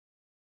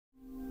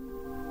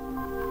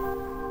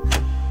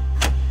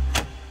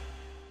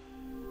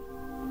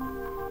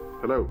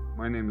Hello,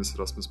 my name is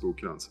Rasmus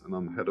Bokrans and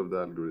I'm head of the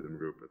algorithm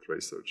group at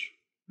RaySearch.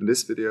 In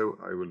this video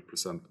I will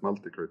present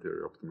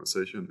MultiCriteria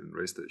Optimization in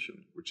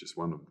RayStation, which is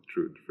one of the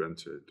true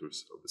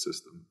differentiators of the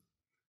system.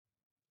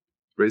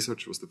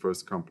 RaySearch was the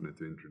first company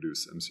to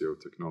introduce MCO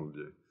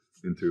technology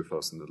in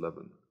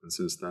 2011, and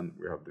since then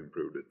we have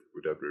improved it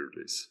with every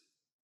release.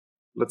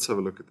 Let's have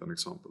a look at an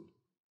example.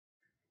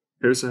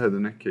 Here's a head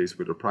and neck case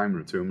with a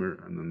primary tumor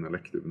and an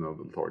elective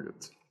nodal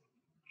target.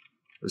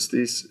 As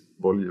these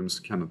volumes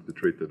cannot be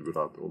treated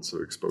without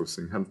also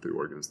exposing healthy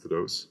organs to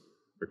those,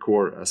 a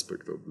core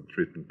aspect of the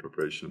treatment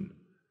preparation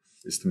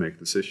is to make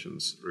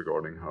decisions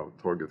regarding how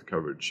target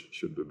coverage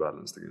should be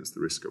balanced against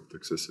the risk of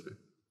toxicity.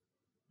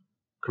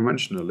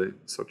 Conventionally,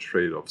 such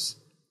trade-offs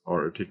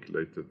are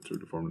articulated through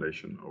the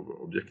formulation of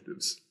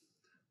objectives,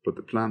 but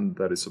the plan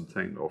that is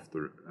obtained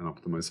after an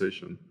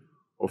optimization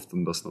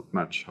often does not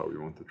match how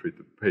you want to treat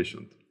the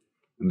patient,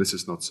 and this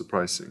is not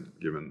surprising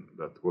given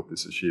that what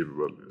is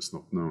achievable is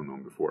not known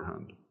on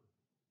beforehand.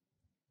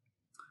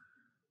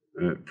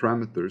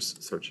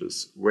 Parameters such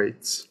as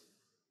weights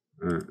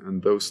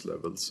and dose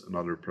levels and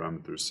other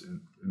parameters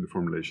in the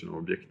formulation of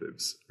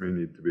objectives may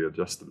need to be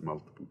adjusted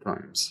multiple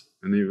times,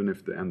 and even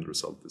if the end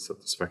result is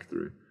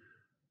satisfactory,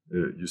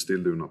 you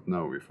still do not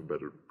know if a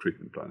better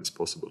treatment plan is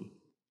possible.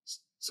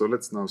 So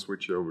let's now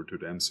switch over to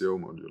the MCO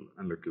module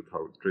and look at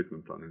how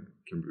treatment planning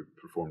can be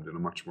performed in a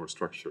much more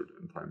structured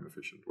and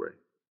time-efficient way.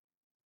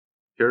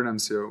 Here in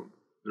MCO,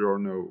 there are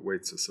no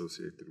weights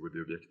associated with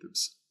the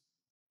objectives.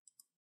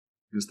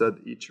 Instead,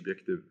 each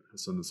objective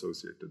has an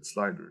associated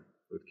slider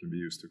that can be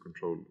used to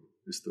control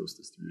this dose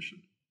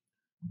distribution.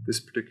 This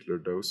particular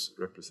dose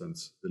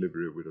represents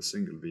delivery with a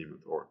single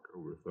VMAT arc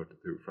over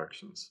 32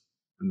 fractions,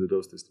 and the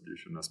dose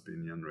distribution has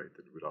been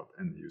generated without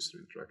any user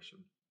interaction.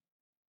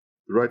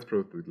 The right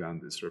parotid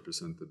gland is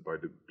represented by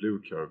the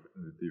blue curve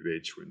in the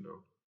DVH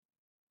window.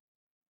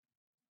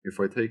 If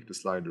I take the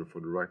slider for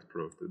the right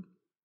parotid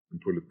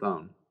and pull it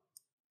down,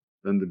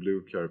 then the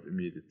blue curve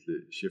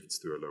immediately shifts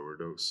to a lower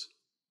dose.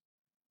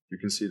 You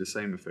can see the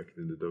same effect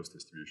in the dose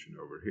distribution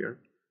over here.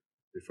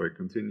 If I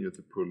continue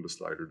to pull the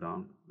slider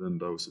down, then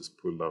dose is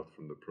pulled out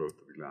from the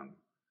parotid gland,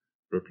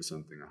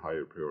 representing a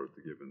higher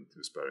priority given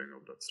to sparing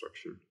of that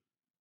structure.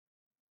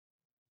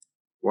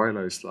 While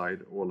I slide,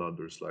 all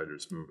other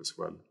sliders move as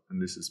well,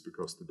 and this is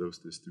because the dose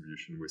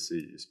distribution we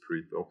see is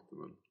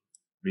Pareto-optimal,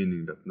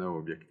 meaning that no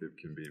objective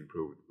can be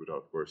improved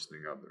without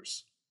worsening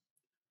others.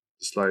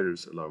 The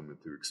sliders allow me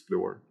to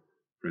explore,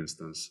 for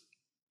instance,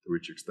 to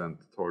which extent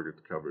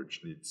target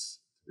coverage needs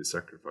to be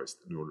sacrificed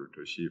in order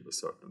to achieve a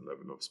certain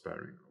level of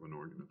sparing of an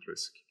organ at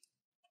risk.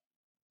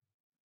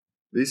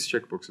 These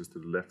checkboxes to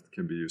the left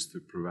can be used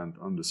to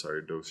prevent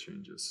undesired dose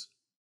changes.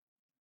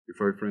 If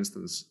I, for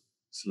instance,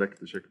 select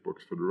the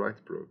checkbox for the right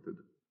parotid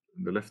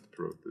and the left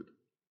parotid,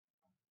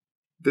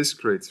 this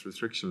creates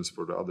restrictions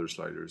for the other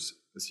sliders,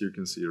 as you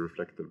can see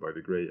reflected by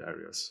the gray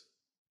areas.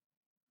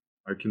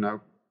 I can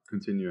now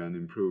continue and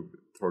improve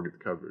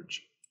target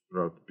coverage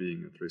without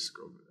being at risk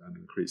of an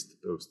increased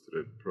dose to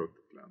the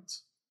parotid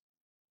glands.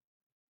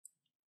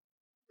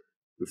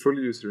 The full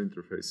user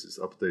interface is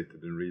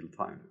updated in real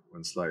time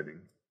when sliding,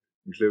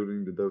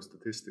 including the dose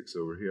statistics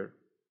over here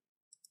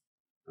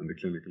and the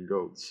clinical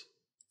goals.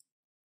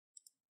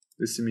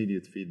 This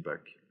immediate feedback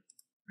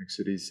makes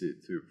it easy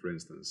to, for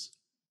instance,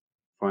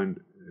 find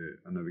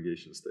a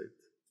navigation state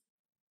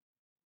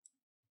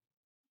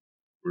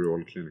where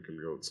all clinical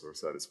goals are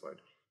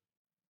satisfied.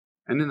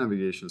 Any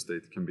navigation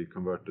state can be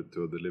converted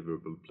to a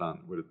deliverable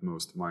plan with at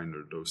most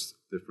minor dose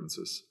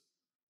differences.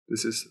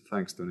 This is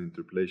thanks to an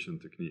interpolation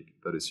technique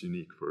that is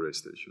unique for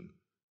RayStation,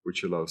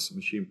 which allows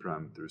machine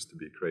parameters to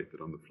be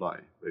created on the fly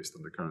based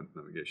on the current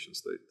navigation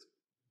state.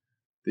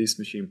 These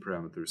machine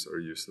parameters are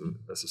used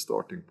as a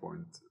starting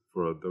point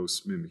for a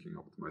dose mimicking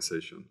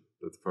optimization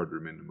that further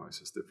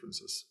minimizes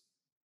differences.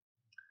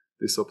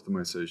 This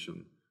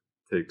optimization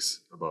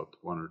takes about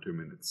 1 or 2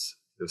 minutes,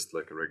 just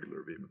like a regular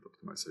VMAT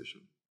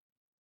optimization.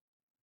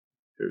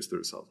 Here's the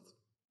result.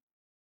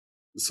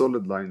 The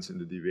solid lines in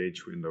the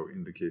DVH window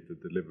indicate the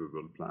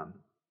deliverable plan,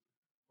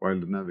 while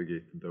the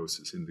navigated dose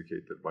is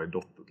indicated by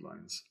dotted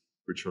lines,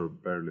 which are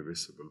barely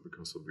visible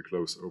because of the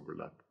close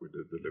overlap with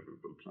the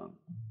deliverable plan.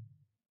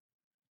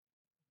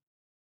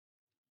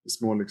 The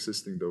small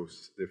existing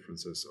dose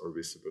differences are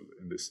visible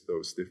in this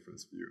dose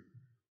difference view,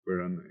 where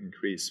an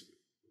increase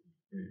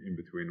in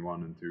between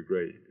 1 and 2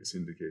 gray is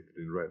indicated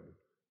in red,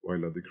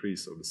 while a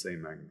decrease of the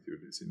same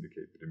magnitude is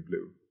indicated in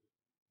blue.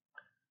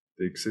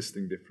 The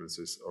existing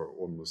differences are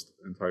almost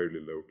entirely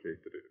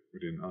located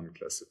within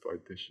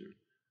unclassified tissue,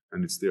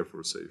 and it's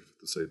therefore safe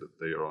to say that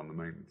they are on a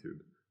magnitude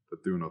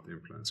that do not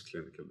influence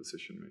clinical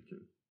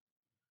decision-making.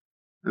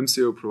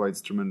 MCO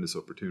provides tremendous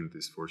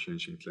opportunities for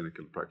changing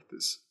clinical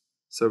practice.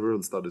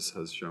 Several studies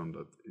have shown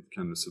that it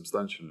can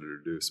substantially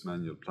reduce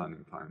manual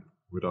planning time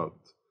without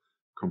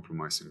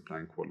compromising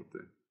plan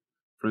quality.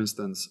 For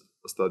instance,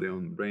 a study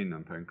on brain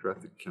and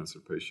pancreatic cancer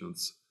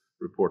patients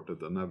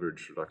reported an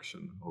average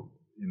reduction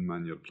in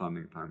manual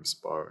planning times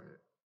by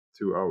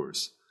 2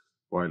 hours,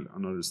 while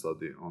another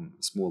study on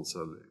small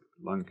cell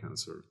lung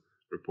cancer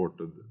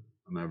reported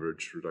an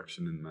average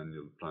reduction in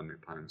manual planning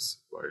times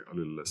by a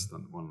little less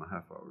than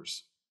 1.5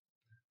 hours.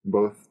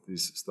 Both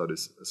these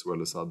studies, as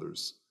well as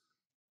others,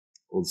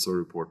 also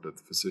report that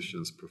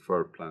physicians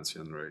prefer plans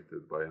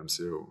generated by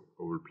MCO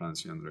over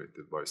plans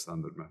generated by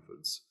standard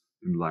methods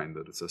in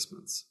blinded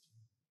assessments.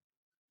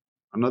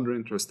 Another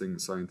interesting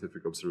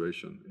scientific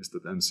observation is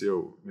that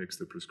MCO makes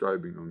the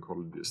prescribing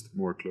oncologist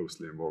more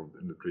closely involved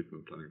in the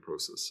treatment planning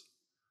process.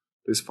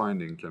 This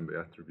finding can be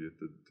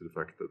attributed to the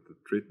fact that the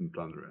treatment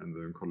planner and the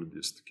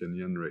oncologist can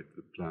generate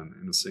the plan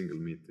in a single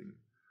meeting,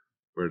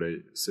 where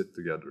they sit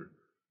together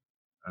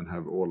and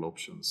have all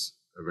options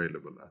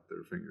available at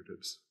their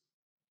fingertips.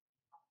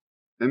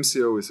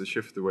 MCO is a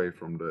shift away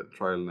from the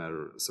trial and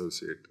error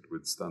associated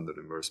with standard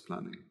inverse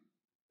planning.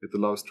 It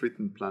allows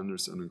treatment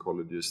planners and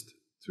oncologists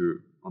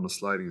to, on a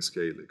sliding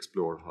scale,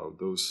 explore how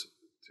dose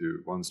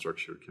to one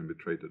structure can be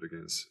traded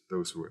against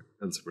those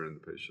elsewhere in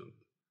the patient.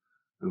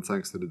 And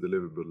thanks to the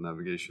deliverable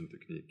navigation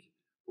technique,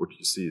 what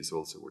you see is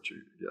also what you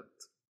get.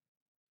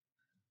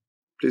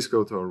 Please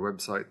go to our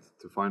website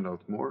to find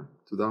out more,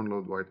 to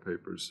download white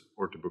papers,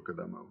 or to book a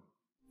demo.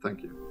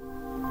 Thank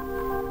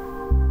you.